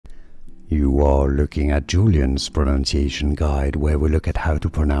You are looking at Julian's pronunciation guide, where we look at how to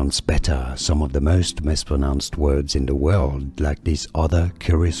pronounce better some of the most mispronounced words in the world, like this other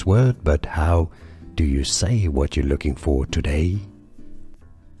curious word. But how do you say what you're looking for today?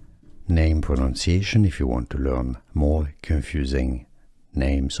 Name pronunciation. If you want to learn more confusing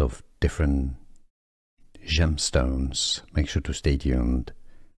names of different gemstones, make sure to stay tuned.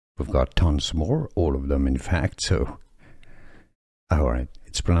 We've got tons more, all of them in fact, so alright,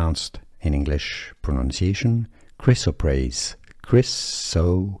 it's pronounced in English pronunciation chrysoprase,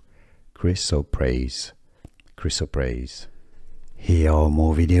 chrysoprase. Here are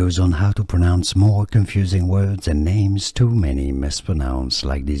more videos on how to pronounce more confusing words and names too many mispronounced.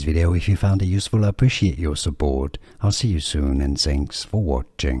 Like this video if you found it useful. I appreciate your support. I'll see you soon and thanks for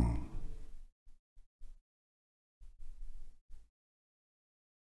watching.